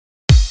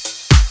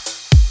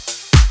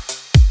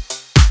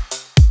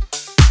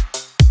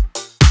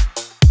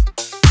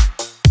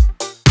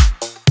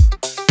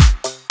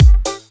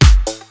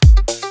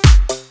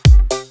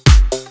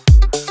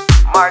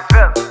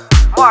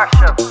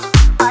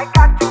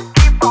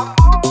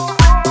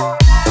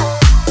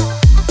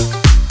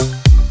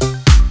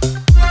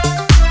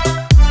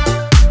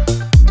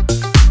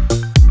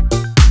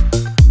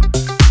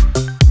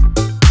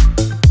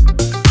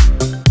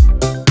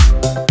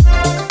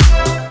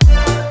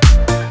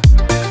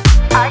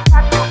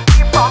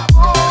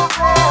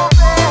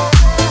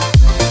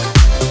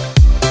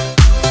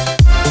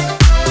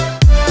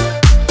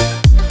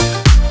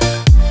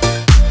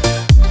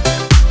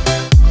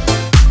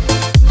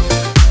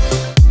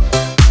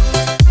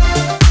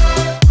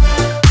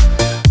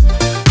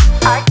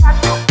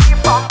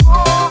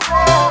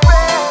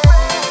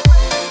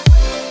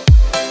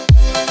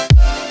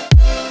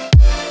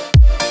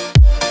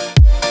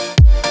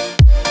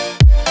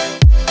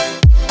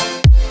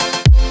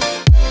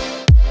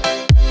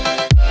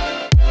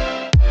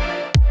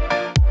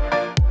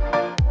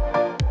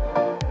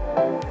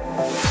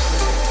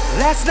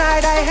Last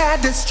night I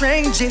had the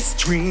strangest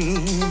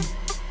dream.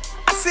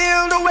 I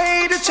sailed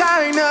away to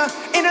China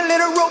in a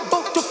little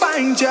rowboat to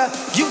find you.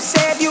 You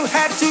said you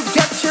had to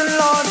get your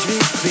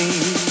laundry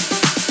clean.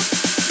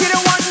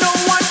 Didn't want no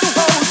one to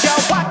hold you.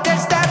 What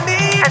does that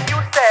mean? And you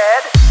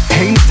said,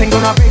 ain't nothing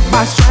gonna break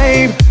my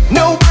strength.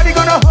 Nobody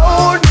gonna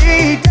hold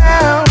me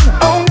down.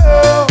 Oh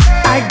no,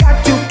 I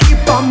got to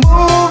keep on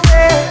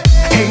moving.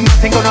 Ain't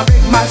nothing gonna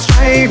break my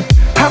strength.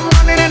 I'm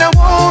running and I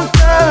won't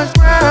touch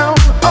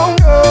ground. Oh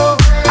no,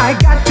 I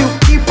got to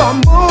keep on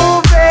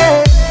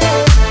moving.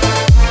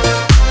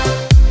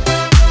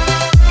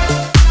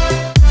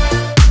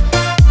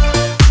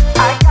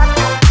 I got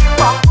to keep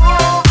on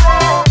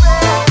moving.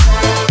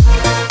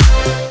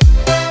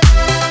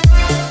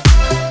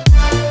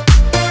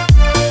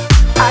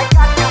 I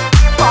got to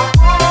keep on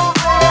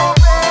moving.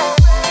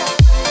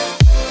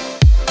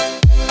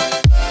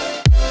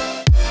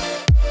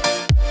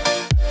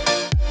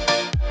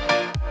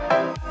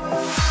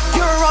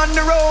 You're on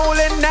the roll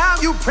and now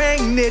you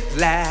praying it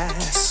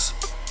lasts.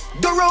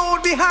 The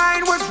road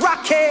behind was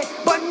rocky,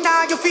 but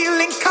now you're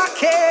feeling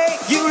cocky.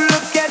 You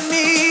look at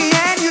me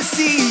and you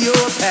see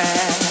your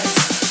past.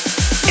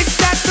 Is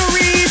that the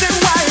reason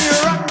why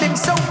you're running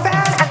so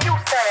fast? And you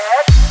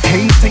said,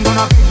 ain't nothing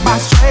gonna break my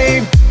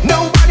strength.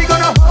 Nobody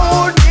gonna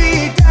hold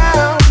me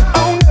down.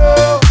 Oh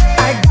no,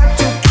 I got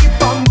to keep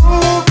on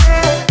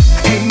moving.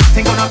 Ain't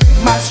nothing gonna break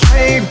my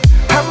strength.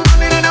 I'm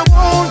running and I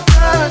won't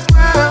touch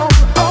ground.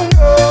 Oh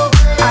no,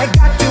 I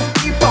got to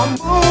keep on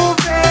moving.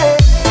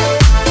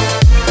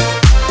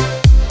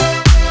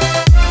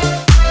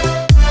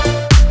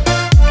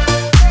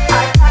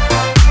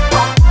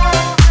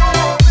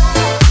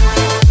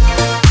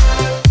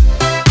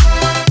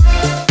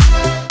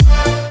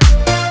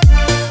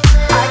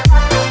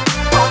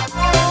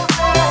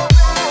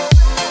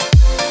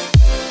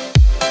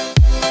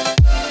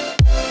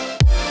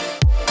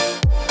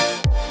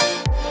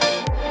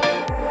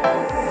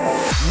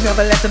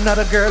 Never let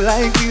another girl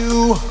like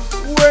you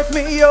work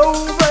me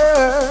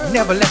over.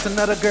 Never let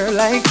another girl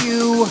like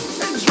you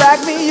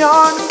drag me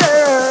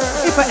under.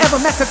 If I ever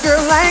met a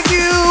girl like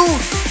you,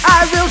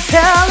 I will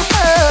tell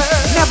her.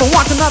 Never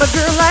want another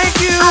girl like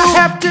you. I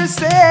have to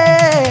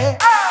say,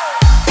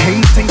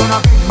 ain't nothing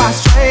gonna break my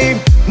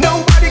strength.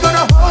 Nobody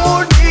gonna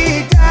hold